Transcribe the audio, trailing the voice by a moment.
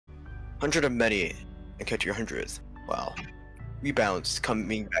100 of many and catch your 100th. Wow. Rebounds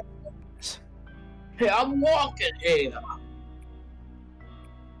coming back. Hey, I'm walking here.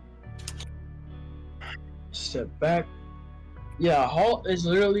 Step back. Yeah, halt is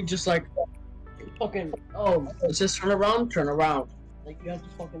literally just like fucking. Oh, it says turn around, turn around. Like you have to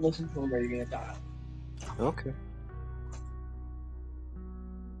fucking listen to him or you're gonna die. Okay.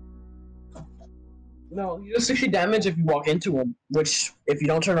 No, you do 60 damage if you walk into him. Which, if you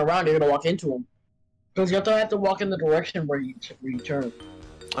don't turn around, you're gonna walk into him. Because you have to walk in the direction where you turn.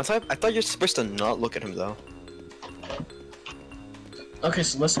 I thought you're supposed to not look at him though. Okay,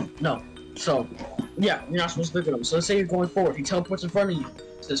 so listen. No. So, yeah, you're not supposed to look at him. So let's say you're going forward. He teleports in front of you.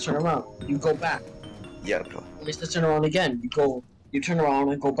 Says turn around. You go back. Yeah, bro. At least let's turn around again. You turn around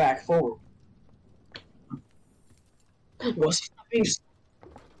and go back forward. Well, see,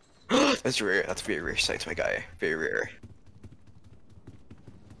 That's rare. That's very rare sights, my guy. Very rare.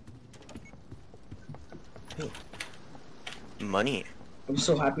 Ooh. Money. I'm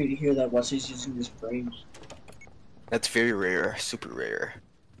so happy to hear that Wesley's using his brain. That's very rare. Super rare.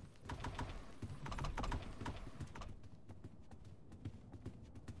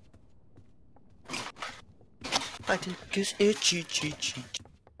 I think it's itchy.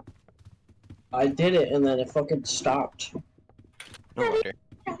 I did it and then it fucking stopped. No wonder.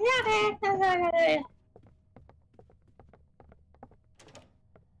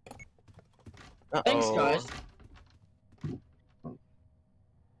 Thanks, guys.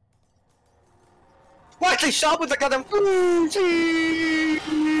 What? They shot with the goddamn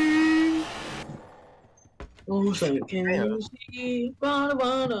Oh, so can you see?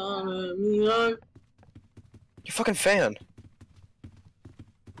 You fucking fan.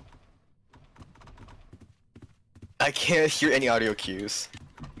 I can't hear any audio cues.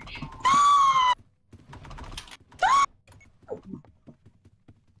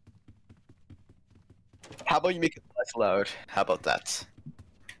 How about you make it less loud? How about that?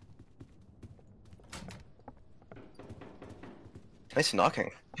 Nice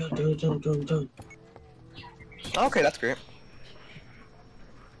knocking. Okay, that's great.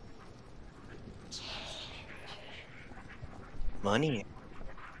 Money.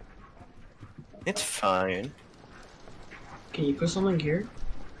 It's fine. Can you put something here?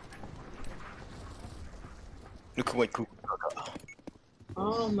 Look, wait, cool.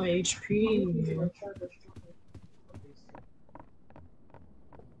 Oh, my HP.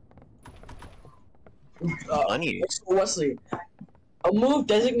 Money. Wesley, a move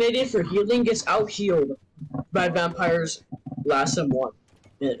designated for healing gets out-healed by vampires last than one.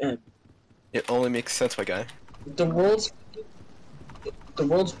 It only makes sense, my guy. The world's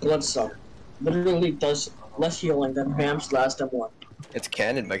blood suck literally does less healing than vamps last than one. It's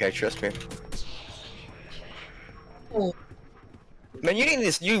canon, my guy. Trust me. Oh. Man, you need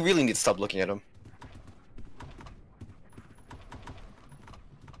this. You really need to stop looking at him.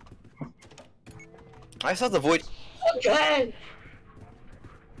 I saw the void. Okay.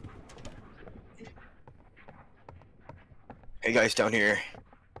 Hey guys, down here.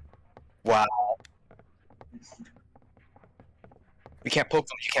 Wow. You can't poke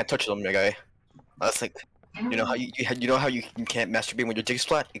them. You can't touch them, my guy. That's like, you know how you know how you can't masturbate when your dick's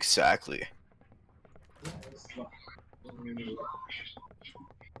flat? Exactly.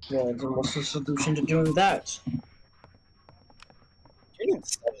 Yeah, then what's the solution to doing that? You need to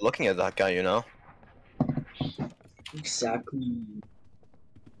stop looking at that guy, you know? Exactly.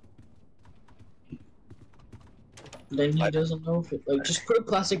 Then he doesn't know if it, like, just put a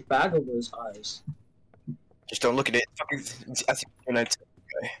plastic bag over his eyes. Just don't look at it.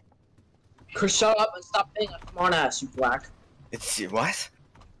 Chris, shut up and stop being a smartass, you black. It's what?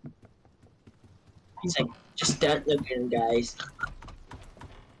 He's like, just don't look at him, guys.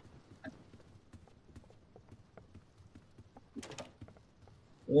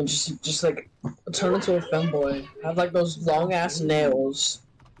 And just like turn into a femboy. Have like those long ass nails.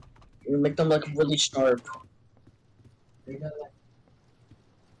 And make them like really sharp.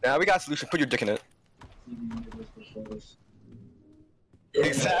 Now we got a solution. Put your dick in it.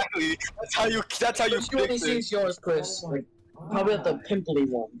 Exactly. That's how you. That's how you You only fix it. sees yours, Chris. Like probably the pimply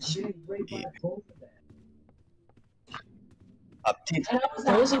ones.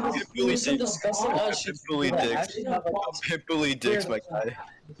 Those are Pimply disgusting ass shit. Pimply dicks, my guy.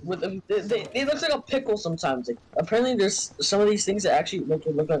 With them, they look like a pickle sometimes. Like, apparently, there's some of these things that actually look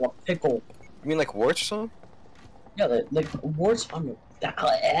like a pickle. You mean like warts or something? Yeah, like warts on your.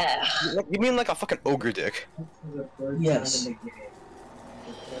 You mean like a fucking ogre dick? Yes.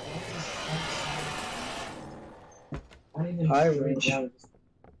 Hi, Rich.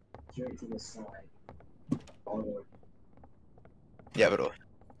 Yeah, bro.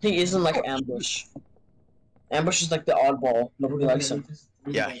 He isn't like Ambush. Ambush is like the oddball. Nobody likes him.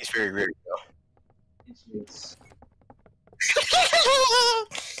 Yeah, he's very weird.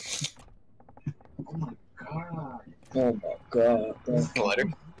 Oh my god. Oh my god.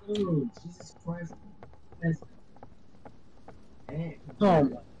 Lighter. Dude, Jesus Christ. Hey, Oh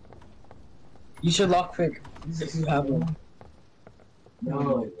my. You should lockpick if you have one.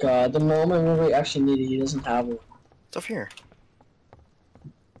 no. God, the moment when we actually need it, he doesn't have one. It's up here.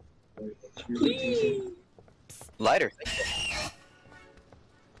 Please. Lighter.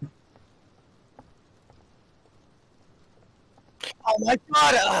 Oh my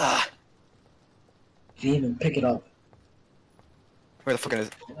god! He didn't even pick it up. Where the fuck is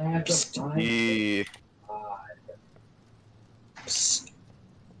I have to find he? Psst.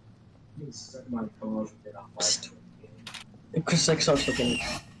 You suck my phone and get off my Psst. Chris like starts looking.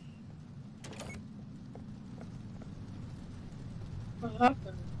 What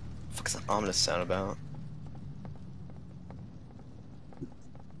happened? What's the ominous sound about?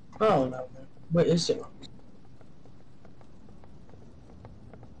 Oh no. What is it?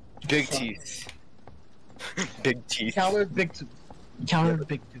 Big teeth. Big teeth. Counter big tooth. Counter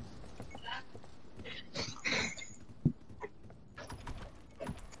big tooth.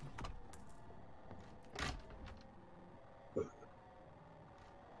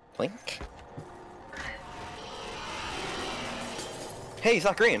 Blink. Hey, he's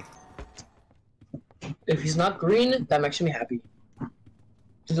not green. If he's not green, that makes me happy.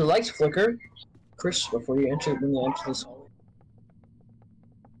 Do the lights flicker, Chris, before you enter when you enter this hallway?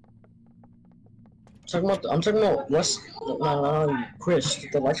 I'm talking about West. No, Chris.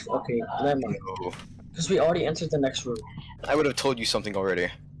 The lights. Okay, never mind. No. Because we already entered the next room. I would have told you something already.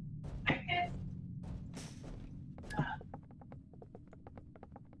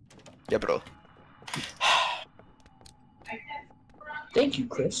 Yeah, bro. Thank you,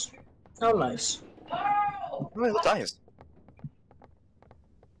 Chris. How nice. Oh, he looks nice.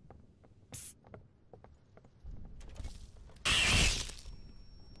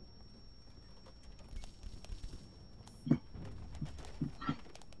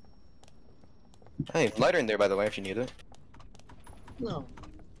 Hey, lighter in there, by the way, if you need it. No.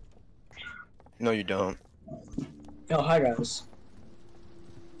 No, you don't. Oh, hi guys.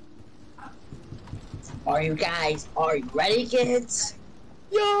 Are you ready, kids?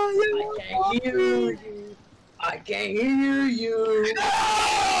 Yeah, I can't hear you. I can't hear you.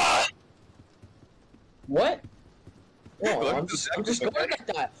 What? Oh, I'm just going like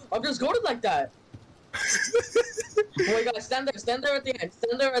that. I'm just going like that. Oh my god, stand there at the end.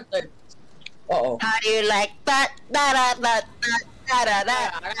 Stand there at the. Uh-oh. How do you like that? Da da da da da da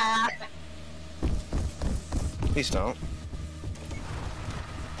da. Please don't.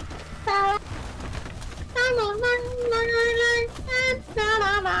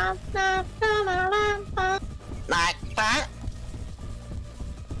 Like that?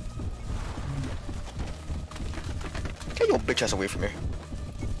 Get your bitch ass away from here.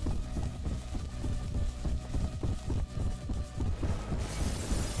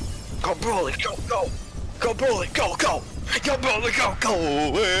 Go Broly, go! Go Broly, go! Go Broly, go!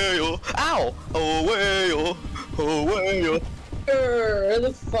 Away, oh! Ow! Away, oh! Away, oh!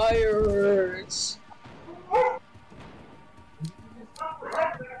 The fireworks.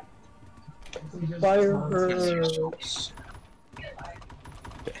 Fireworks.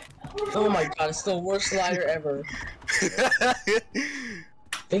 Oh my god, it's the worst slider ever.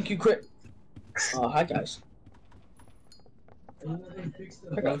 Thank you, Crit. Hi guys.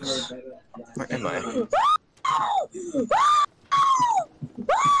 Hi guys. Where am I?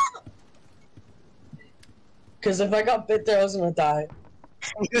 Because if I got bit there, I was gonna die.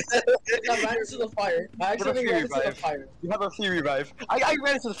 I ran into the fire. I actually ran into the fire. You have a free revive. I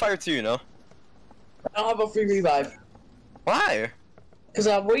ran into the fire too, you know? I don't have a free revive. Why? Because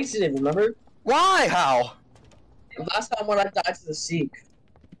I wasted it, remember? Why? How? The last time when I died to the Seek.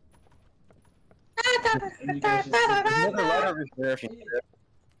 There's another lighter over here if you need it.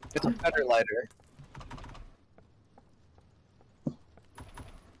 It's a better lighter.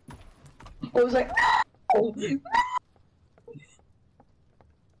 I was like,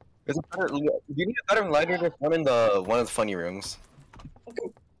 There's a better. You need a better lighter. There's one in the funny rooms.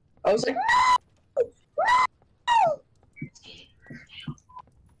 I was like,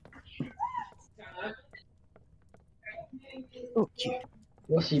 Okay.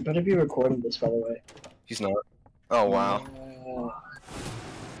 well, so you better be recording this, by the way. He's not. Oh wow.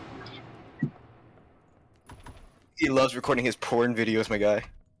 He loves recording his porn videos, my guy.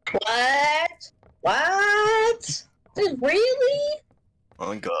 What? What? Really? Oh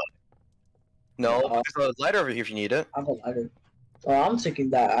my god. No, there's a lighter over here if you need it. I have a lighter. Oh, I'm taking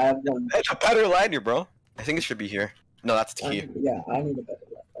that. I have one. It's a better ladder, bro. I think it should be here. No, that's the key. Yeah, I need a better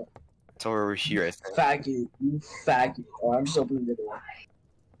one. It's over here, I think. Faggot, you faggot. Oh, I'm just opening the door.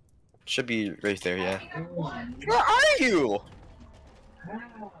 Should be right there, yeah. Where are you?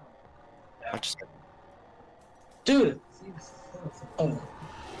 I just... Dude! Oh.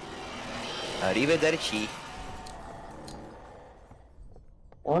 Arrivederci.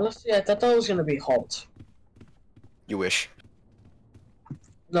 Honestly, I thought that was gonna be halt. You wish.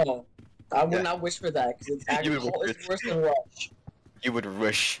 No, I would Yeah. not wish for that, because it's You actually would halt is wish. worse than rush. You would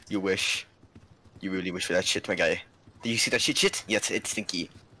wish. You wish. You really wish for that shit, my guy. Do you see that shit? Yes, it's stinky.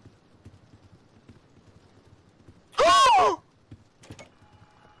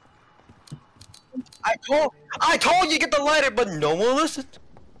 I told you get the lighter, but no one listened.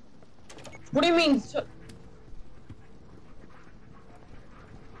 What do you mean?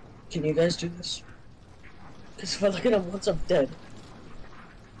 Can you guys do this? Because if I look at him once, I'm dead.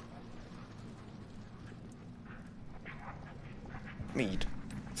 Mead.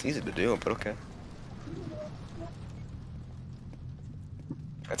 It's easy to do, but okay.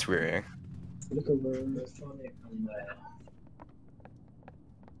 That's weird. Look at him.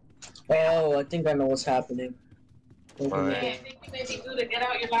 Oh, I think I know what's happening. Open the Why? door. I think you maybe do to get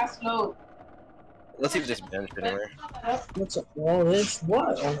out your last load. Let's see if this bench anywhere. What's up? Oh, this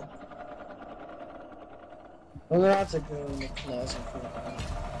what? I'm gonna have to go in the closet for that.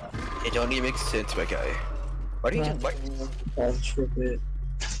 It don't even make sense, my guy. Why do you just like? I'll trip it.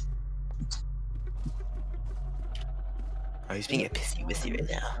 Oh, he's being a pissy wissy right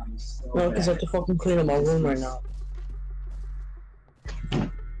now. No, because I have to fucking clean up my room right now.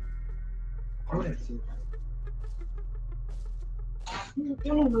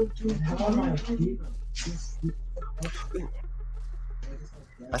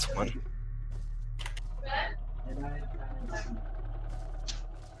 That's one.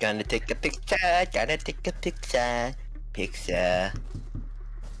 Gonna take a picture, gotta take a picture. Picture.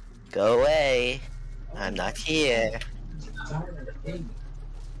 Go away. I'm not here.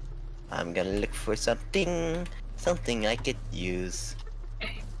 I'm gonna look for something. Something I could use.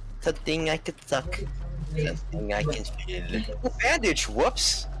 Something I could suck. Something I can feel. Oh, bandage!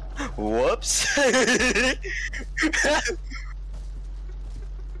 Whoops! Whoops!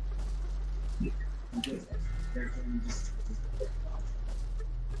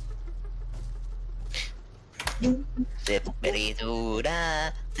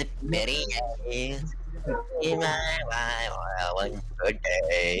 Zippity-doo-dah, zippity-yay. In my wild one good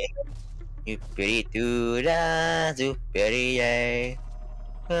day. Zippity-doo-dah, zippity-yay.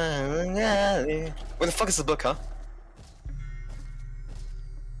 Where the fuck is the book, huh?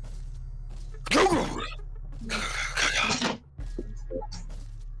 Go!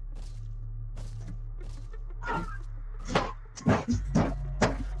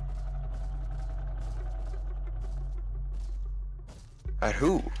 At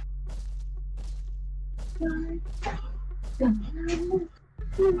who?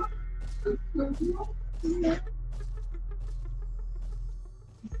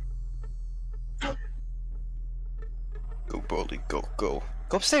 Go, Baldy, go, go.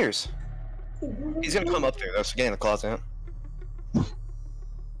 Go upstairs! He's gonna come up there, though, so get in the closet.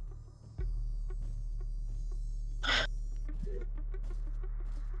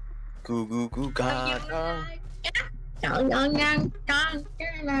 Goo goo goo gaga.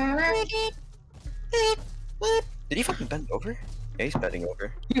 Did he fucking bend over? Yeah, he's bending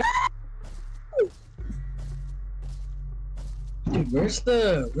over. Dude, where's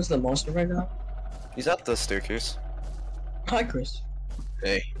the monster right now? He's at the staircase. Hi, Chris.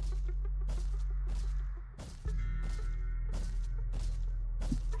 Hey.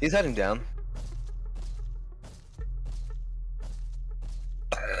 He's heading down.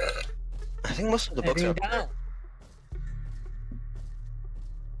 I think most of the books are Heading down.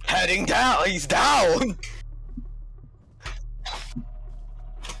 heading down. He's down.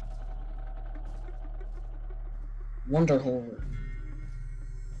 Wonderhole.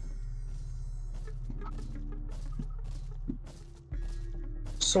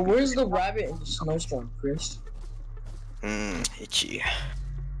 So where's the rabbit in the snowstorm, Chris? Itchy.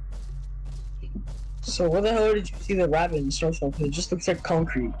 So where the hell did you see the rabbit in the snowstorm? 'Cause it just looks like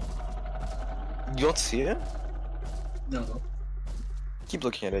concrete. You don't see it? No. Keep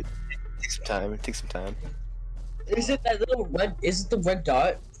looking at it. Take some time. Take some time. Is it that little red? Is it the red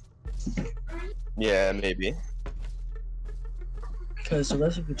dot? Yeah, maybe. Because the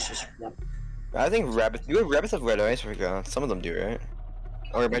rest of it's just black. I think rabbits. Rabbits have red eyes. Some of them do, right?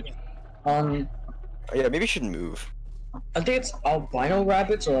 Or maybe. Um, Yeah, maybe you should move. I think it's albino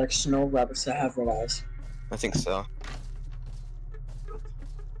rabbits or like snow rabbits that have red eyes. I think so.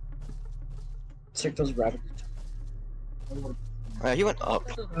 Check those rabbits. Alright, he went up.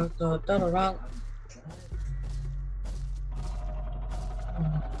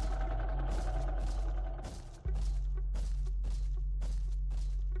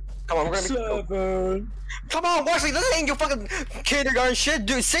 Come on, we're gonna make Seven. Come on, Wesley, this ain't your fucking kindergarten shit,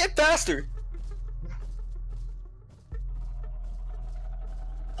 dude. Say it faster.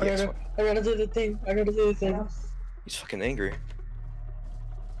 I gotta do the thing. I gotta do the thing. He's fucking angry.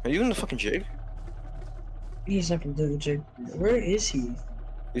 Are you in the fucking jig? He's not gonna do the jig. Where is he?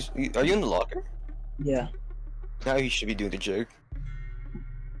 Are you in the locker? Yeah. Now he should be doing the jig.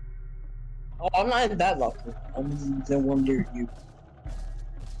 Oh, I'm not in that locker. I'm in the one near you.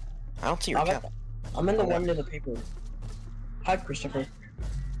 I don't see your cap. I'm in the one near the paper. Hi, Christopher.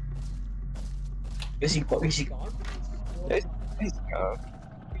 Is he gone? He's gone.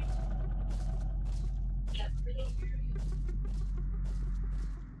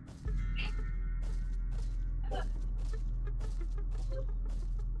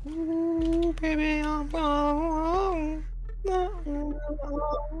 Ooh, baby, I'm gone.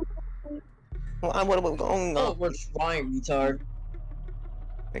 What am I going Oh, on? we're trying, retard.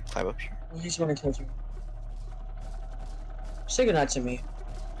 Like, climb up here. Oh, he's running towards me. Say goodnight to me.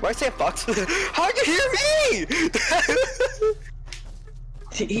 Why I say fucked? How'd you hear me?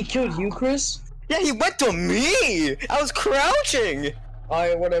 He killed you, Chris? Yeah, he went to me! I was crouching!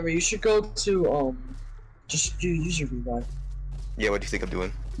 Alright, whatever. You should go to, just use your revive. Yeah, what do you think I'm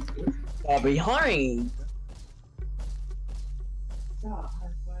doing? Behind! There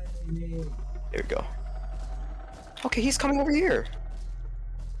we go. Okay, he's coming over here.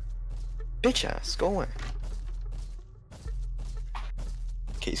 Bitch ass, go away.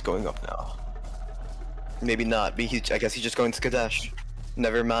 Okay, he's going up now. Maybe not, but I guess he's just going to Kadesh.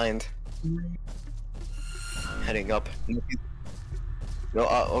 Never mind. Heading up. No,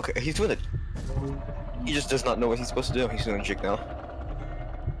 okay, he's doing it. He just does not know what he's supposed to do. He's doing a jig now.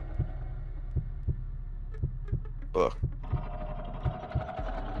 Ugh.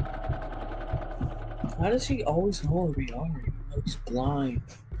 Why does he always know where we are? He's blind.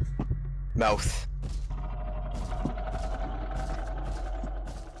 Mouth.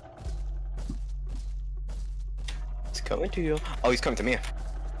 He's coming to you. Oh, he's coming to me.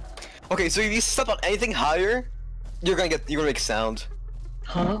 Okay, so if you step on anything higher, you're gonna make sound.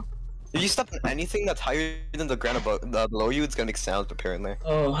 Huh? If you step on anything that's higher than the ground above, below you, it's gonna make sound, apparently.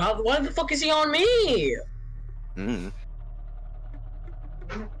 Oh, why the fuck is he on me? Hmm.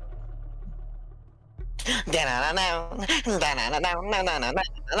 And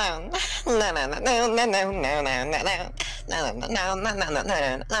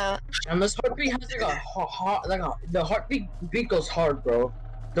this heartbeat has the heartbeat beat goes hard, bro.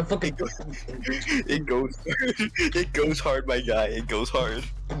 The fucking It goes it goes hard, my guy. It goes hard.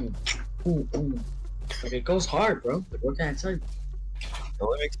 Like, it goes hard, bro. Like, what can I tell you?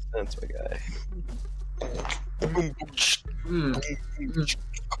 No, it makes sense, my guy. And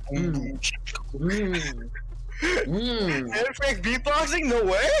Frank beatboxing? No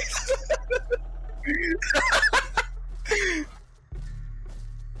way!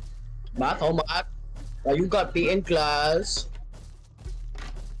 Math, oh math. Now you got beat in class.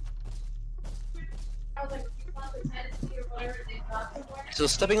 So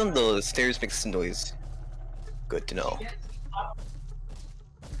stepping on the stairs makes noise. Good to know.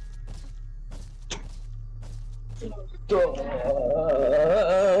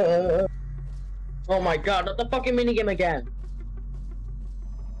 Oh my god, not the fucking minigame again.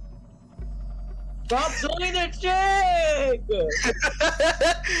 Stop doing the jig!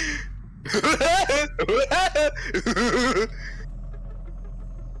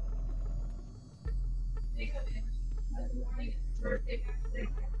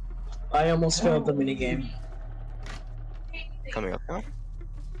 I almost failed the minigame. Coming up now?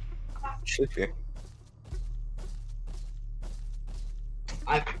 Should be.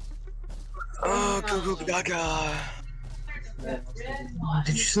 Oh, Goo Goo Gaga.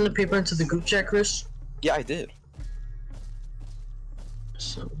 Did you send the paper into the group chat, Chris? Yeah, I did.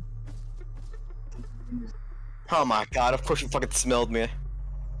 So. Oh my god, of course you fucking smelled me.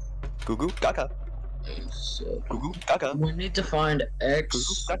 Goo Goo Gaga. So. Goo Goo Gaga. We need to find X. Goo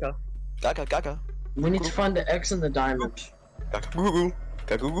Goo Gaga. Gaga Gaga. We need to find the X and the diamond. Gaga Goo Goo.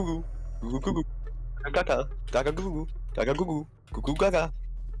 Gaga Goo Goo. Goo Goo Goo Goo. Gaga. Gaga Goo Goo. Gaga Goo Goo. Goo Goo Gaga.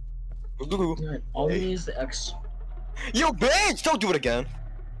 Goo Goo Goo. Right, all we need is the X. Yo, bitch! Don't do it again!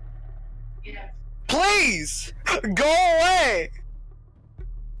 Please! Go away!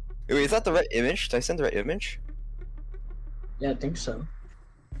 Wait, is that the right image? Did I send the right image? Yeah, I think so.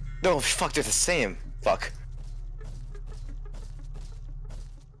 No, fuck, they're the same. Fuck.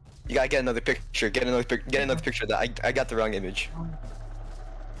 You gotta get another picture. Get another picture. That I got the wrong image.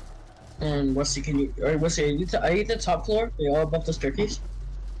 And what's the, can you, or what's the, are you at the top floor? Are you all above the staircase?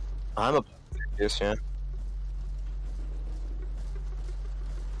 I'm a yes, yeah.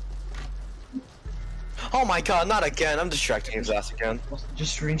 Oh my god, not again! I'm distracting his ass again.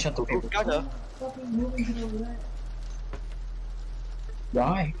 Just screenshot the paper. Gotta.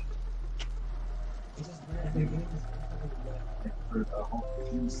 Why?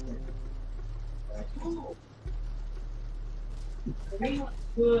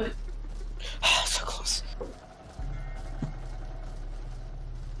 Good. So close.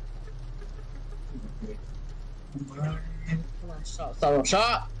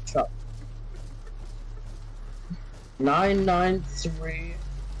 Stop. 993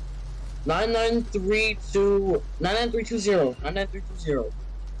 99320.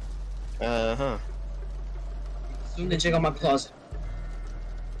 Uh-huh. Soon to check out my closet.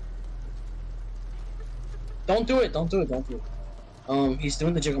 Don't do it. He's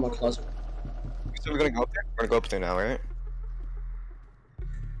doing the jig on my closet. So we're gonna go up there? We're gonna go up there now, right?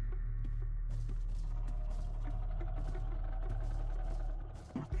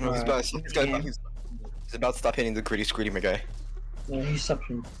 No, he's about to stop hitting the gritty scrutty, my guy. Yeah, he's up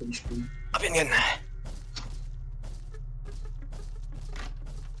here pretty screwed. Opinion.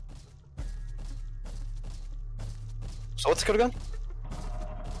 So what's the code again?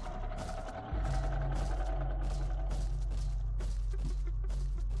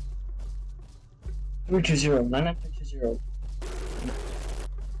 320 99320.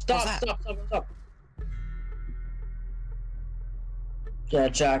 Stop. Yeah,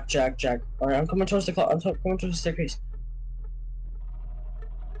 Jack. Alright, I'm coming towards the clock. I'm coming towards the staircase.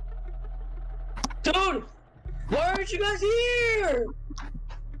 Dude! Why aren't you guys here?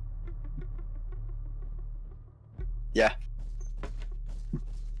 Yeah.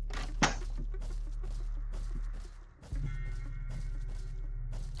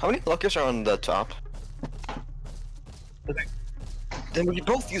 How many lockers are on the top? Then we're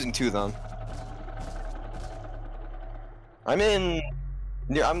both using two then. I'm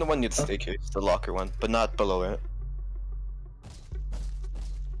the one near the staircase, the locker one, but not below it.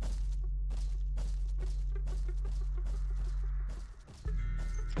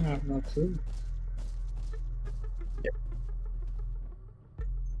 I have no clue. Yep.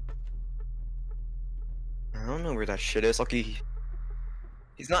 I don't know where that shit is. Lucky.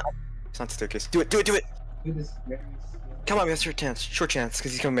 He's not the staircase. Do it! Come on, we have short chance,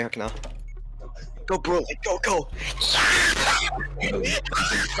 because he's coming back now. Go, bro, go!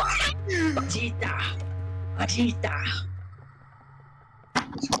 Vegeta!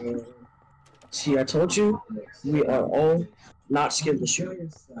 See, I told you, we are all not scared to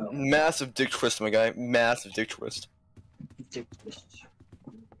shoot. Massive dick twist, my guy. Massive dick twist.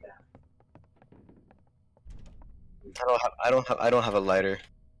 I don't have a lighter.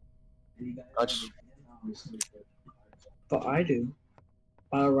 But I do.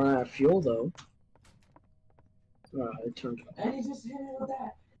 I run out of fuel though. It turned off. And he just hit it with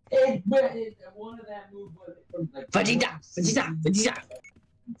that. One of that move was like Vegeta!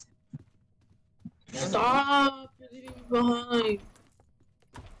 Stop! You're leaving me behind.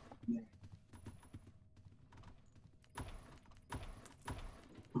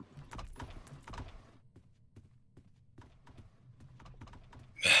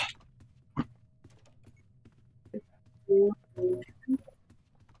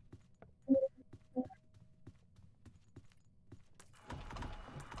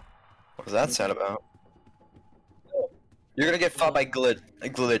 What was that sound about? You're gonna get fought by a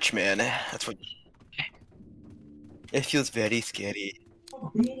glitch, man. That's what. It feels very scary.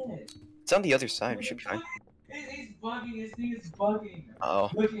 It's on the other side. We should be fine. It's bugging. This thing is bugging.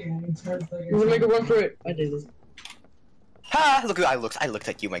 Oh. Look at it. It turns like We're gonna make a run for it. I did this. Ha! Look, I looked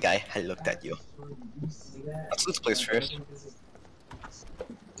at you, my guy. I looked at you. Let's loot the place first.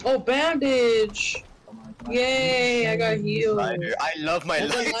 Oh, bandage! Yay! I got healed. Lighter. I love my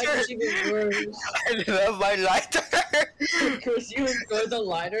And the lighter. lighter's even worse. I love my lighter. Chris, you enjoy the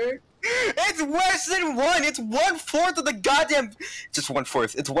lighter? It's worse than one. It's 1/4 of the goddamn. Just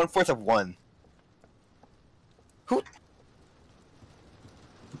 1/4. It's 1/4 of one. Who?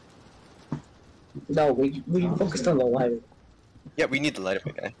 No, we focused on the lighter. Yeah, we need the lighter,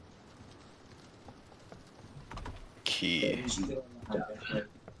 my guy. Key.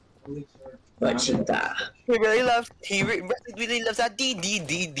 Vegeta. He really loves. Really loves that D.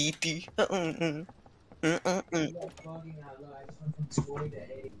 bugging out. Look, I just went from 20 to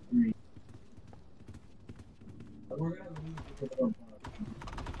 83. We're gonna lose because of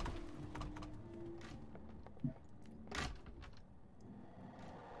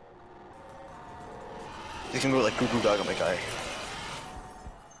You can go like goo goo gaga, my guy.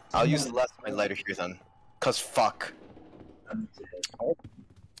 I'll use the last of my lighter here then. Cause fuck. I'm dead.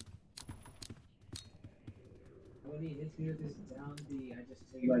 When he hits me with this down B, I just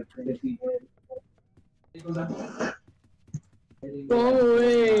take like 50 hits. It goes up.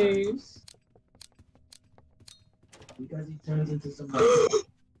 Always. Because he turns into some.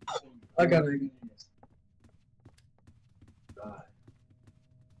 I got it. God.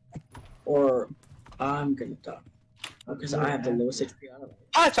 Or I'm gonna die. Because I have the lowest HP out of it.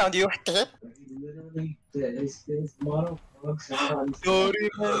 I found you! He literally, his model fucks out.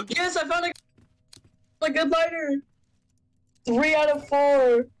 Yes, I found a good lighter! 3 out of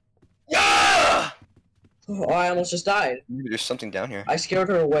 4! Yeah! Oh, I almost just died. Maybe there's something down here. I scared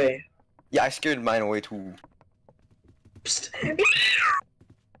her away. Yeah, I scared mine away too. Psst.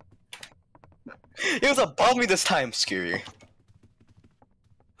 It was above me this time, scary.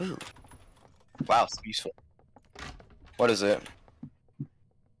 Ooh. Wow, it's useful. What is it?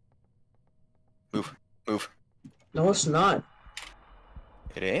 Move. Move. No, it's not.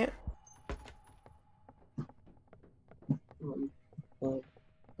 It ain't?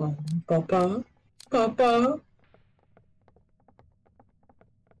 Papa. Papa.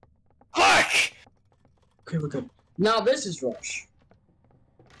 Fuck! Okay, we're good. Now this is Rush.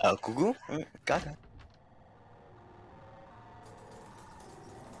 Google? Got that.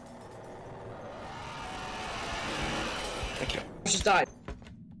 Thank you. Rush just died.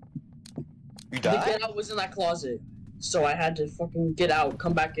 You The died? get out was in that closet. So I had to fucking get out,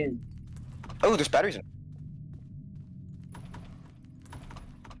 come back in. Oh, there's batteries in it.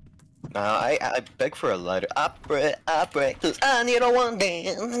 I beg for a lighter. I pray, cause I need a one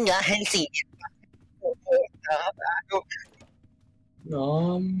day. I hate see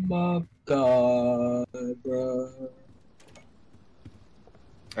Oh my god, bro.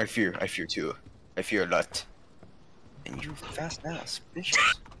 I fear too. I fear a lot. And you fast ass,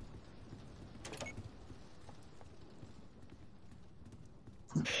 bitches.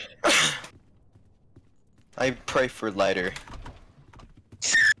 I pray for lighter.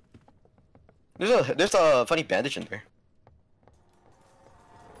 There's a funny bandage in there.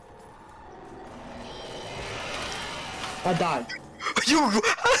 I died. You.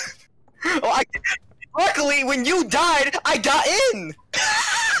 Oh, luckily, when you died, I got in.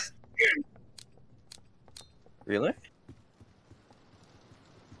 Really?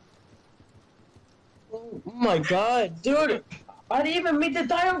 Oh my god, dude! I didn't even meet the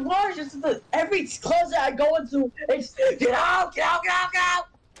dire watch. It's every closet I go into, it's get out, get out, get out, get out.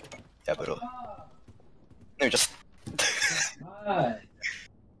 Yeah, but no, just. God.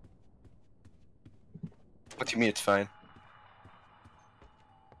 What do you mean it's fine?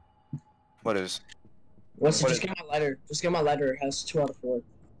 What is? Listen, What just is- get my lighter. Just get my lighter. It has 2 out of 4.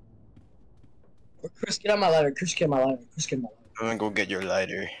 Or Chris, get out my lighter. Chris, get my lighter. Chris, get my lighter. I'm gonna go get your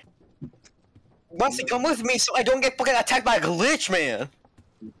lighter. Wesley, come with me so I don't get fucking attacked by a glitch, man.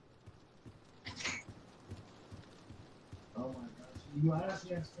 Oh my gosh. You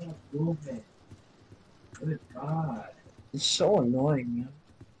honestly have to stop moving. Good God. It's so annoying, man.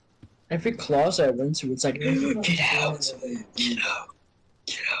 Every closet I went to, it's like, get out, get out,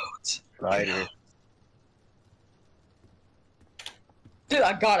 get out. Lighter. Dude,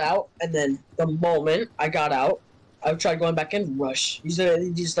 I got out, and then the moment I got out, I tried going back in, Rush. He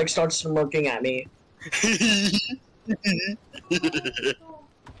just like starts smirking at me.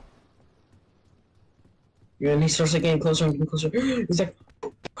 And he starts like getting closer and getting closer. He's like,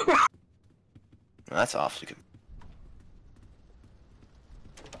 That's awfully good.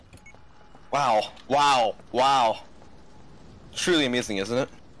 Wow, wow, wow. Truly amazing, isn't it?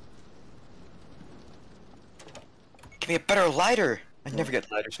 Give me a better lighter! I never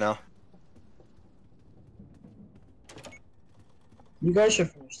get lighters now. you guys should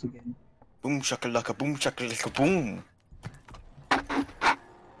finish the game. Boom shakalaka, boom.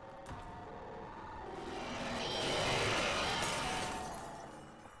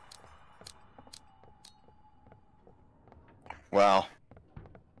 Wow.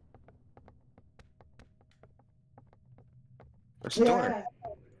 Where's the door?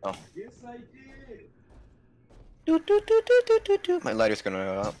 Oh. Yes, I did. My lighter's gonna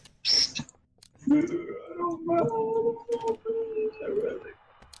go out.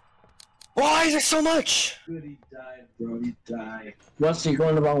 Why is there so much? Good, he died, bro. He died. Rusty, you're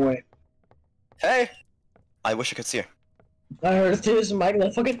going the wrong way. Hey! I wish I could see her. I heard it through this mic and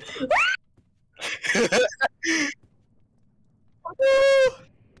I fucking.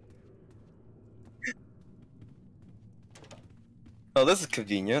 Oh, this is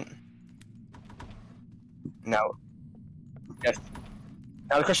convenient. Now, yes.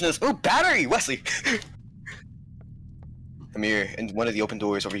 Now the question is, ooh, battery, Wesley. Come here, and one of the open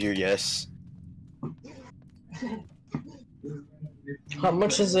doors over here, yes. How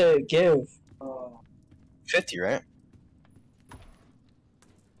much does it give? 50, right?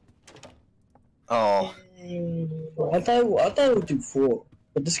 Oh. I thought it would do 4.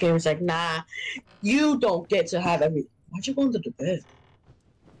 But this game is like, nah, you don't get to have everything. Why'd you go into the bed?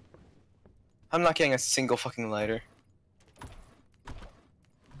 I'm not getting a single fucking lighter.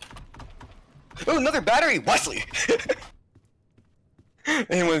 Oh, another battery! Wesley!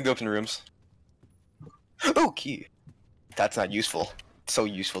 Anyone in the open rooms. Oh, key. That's not useful. So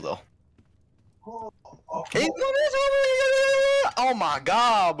useful, though. Hey, oh my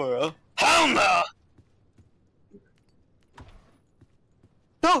god, bro. Hell no!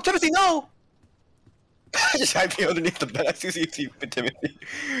 No, Timothy, no! I just hide me underneath the bed. I see Timothy.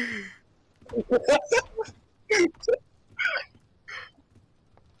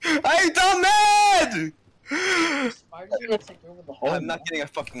 I don't mad! Spider's gonna take over the whole. I'm not getting a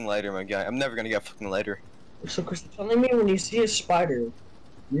fucking lighter, my guy. I'm never gonna get a fucking lighter. So, Chris, telling me when you see a spider,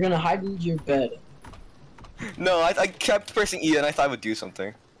 you're gonna hide into your bed. No, I kept pressing E and I thought I would do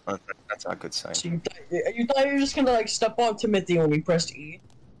something. That's not a good sign. So you thought you were just gonna like step on Timothy when we pressed E?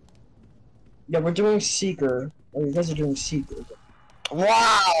 Yeah, we're doing Seeker. Oh, you guys are doing Seeker.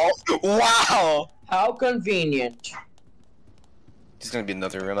 Wow! Wow! How convenient. There's gonna be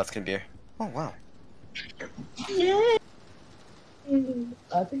another room. That's gonna be. Oh wow. Yeah.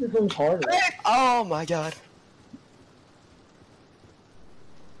 I think this one's harder. Oh my god.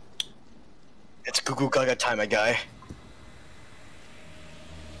 It's Goo Goo Gaga time, my guy.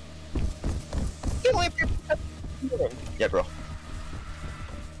 Yeah, bro.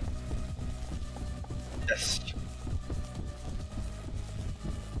 Yes.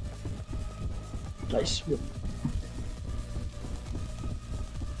 Nice.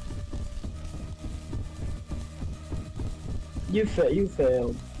 You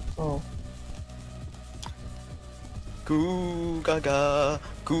failed. Oh. Goo Gaga,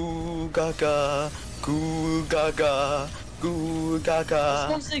 Goo Gaga, Goo Gaga, Goo Gaga.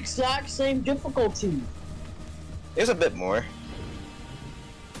 This one's the exact same difficulty. There's a bit more.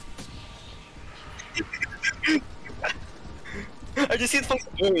 I just see the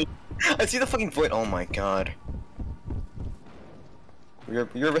fucking void. I see the fucking void. Oh my god.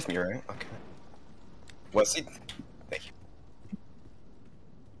 You're with me, right? Okay. Wesley, thank you.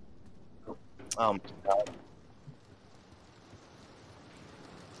 God.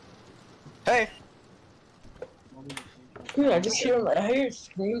 Hey. Dude, I hear it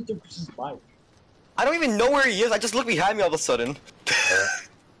scream through Chris's bike. I don't even know where he is. I just look behind me all of a sudden.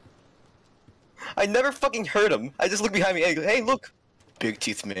 I never fucking heard him. I just look behind me. Hey, look, big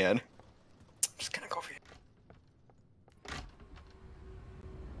teeth man. I'm just gonna go over here.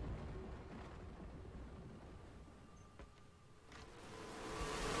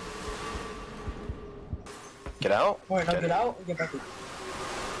 Get out. Alright, now get out and get back in.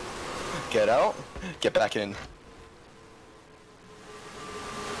 Get out. Get back in.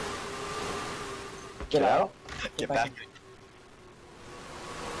 Get out. Get back in.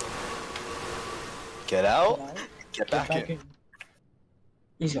 Get out. Get back in.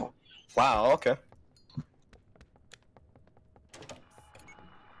 He's gone. Wow, okay.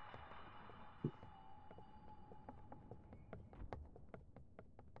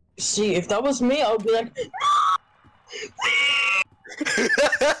 See, if that was me, I would be like,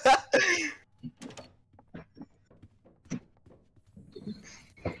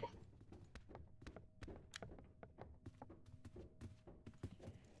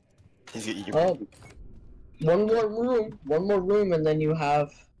 oh, one more room, and then you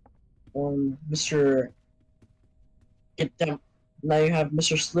have, Mr. Get down. Now you have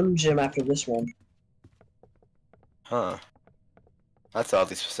Mr. Slim Jim after this one. Huh. That's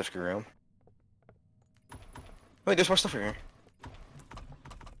oddly specific room. Wait, there's more stuff here.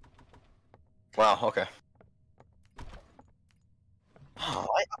 Wow, okay. Oh,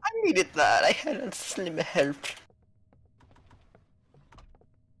 I needed that. I had a slim help.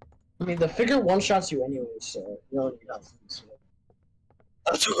 I mean, the figure one-shots you anyway, so you don't need that.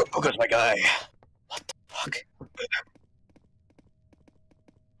 That's who focus, my guy. What the fuck?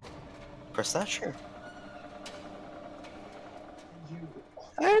 Press that, sure.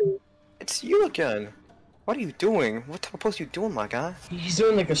 And it's you again. What are you doing? What type of pose are you doing, my guy? He's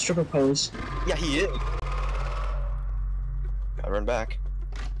doing like a stripper pose. Yeah, he is. Gotta run back.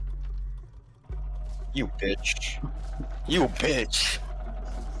 You bitch. You bitch.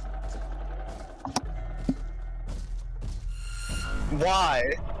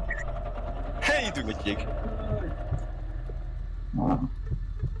 Why? Hey, you doing a jig?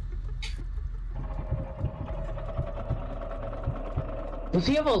 Does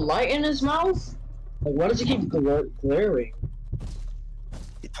he have a light in his mouth? Like, why does he keep glaring?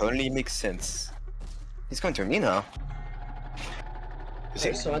 It totally makes sense. He's going to me now. Is he?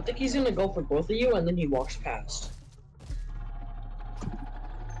 Okay, so I think he's gonna go for both of you, and then he walks past.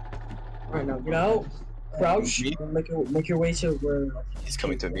 Alright, now get out. Crouch. And make your way to where. He's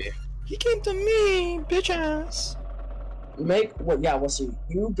coming to me. He came to me, bitch ass. Make what? Yeah, we'll see.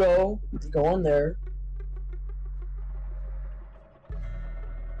 You go in there.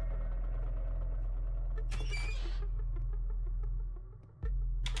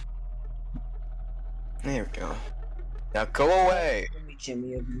 There we go. Now go away. Let me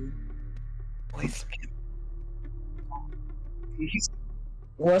Jimmy of you. Wait.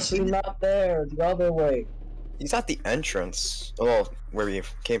 Wesley not there. The other way. He's at the entrance. Oh, where we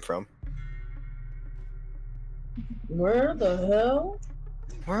came from. Where the hell?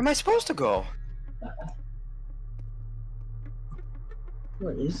 Where am I supposed to go?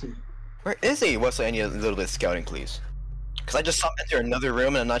 Where is he? Where is he? Wesley, I need a little bit of scouting, please. Because I just saw him enter another room,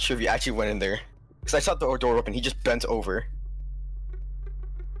 and I'm not sure if he actually went in there. Because I saw the door open, he just bent over.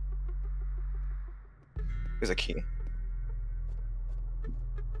 There's a key.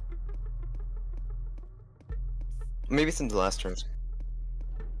 Maybe it's in the last room.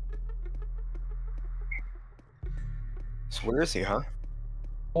 So where is he, huh?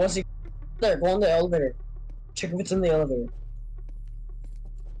 Was he there? Go on the elevator. Check if it's in the elevator.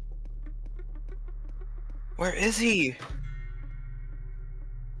 Where is he?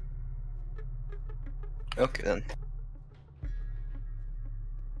 Okay then.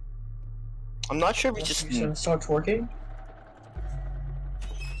 I'm not sure if we just. Gonna start twerking.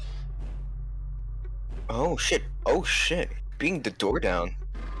 Oh shit! Oh shit! Beating the door down.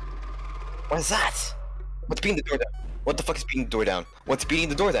 What is that? What's beating the door down? What the fuck is beating the door down? What's beating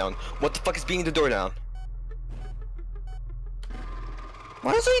the door down? What the fuck is beating the door down?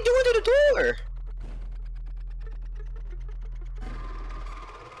 What is he doing to the door?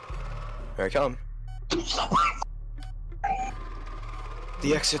 Here I come.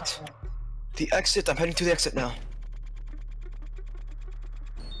 The exit. The exit. I'm heading to the exit now.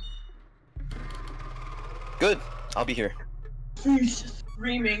 Good. I'll be here. He's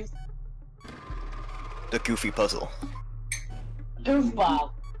screaming. The goofy puzzle.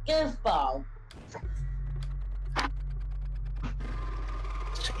 Goofball. Goofball.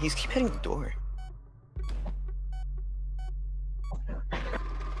 He's keep hitting the door.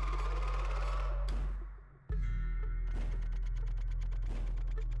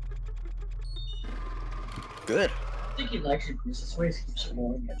 Good. I think he likes it because his waist keeps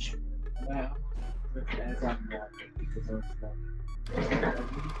rolling at you. Wow. As I'm walking, because I was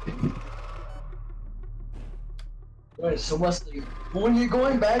Wait, so Wesley, when you're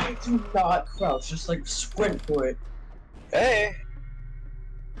going back, do not crouch. Just like sprint for it. Hey.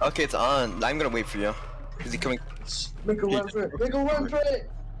 Okay, it's on. I'm gonna wait for you. Is he coming? Make a run for it. Make a run for it.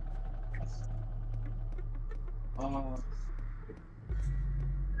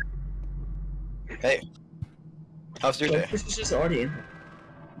 Hey. How's your day? This is just already in.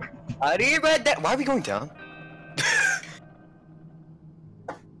 I didn't read that. Why are we going down?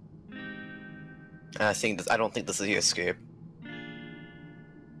 I don't think this is the escape.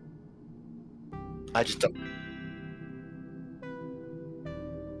 I just don't.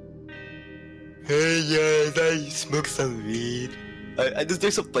 Hey guys, I smoke some weed.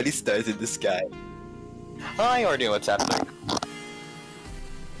 There's some funny stars in the sky. I already know what's happening.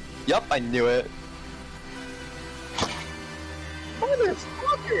 Yup, I knew it.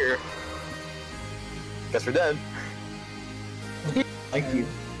 Motherfucker! Guess we're dead. Thank you.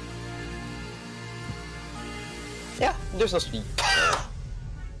 Yeah, there's no speed.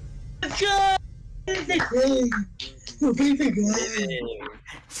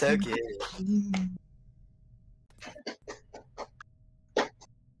 So good.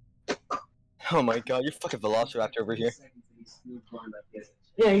 Oh my god, you're fucking Velociraptor over here.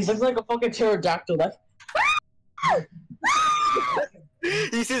 Yeah, he's looking like a fucking pterodactyl. Like.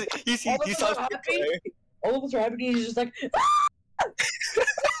 he saw All of us are happy. He's just like.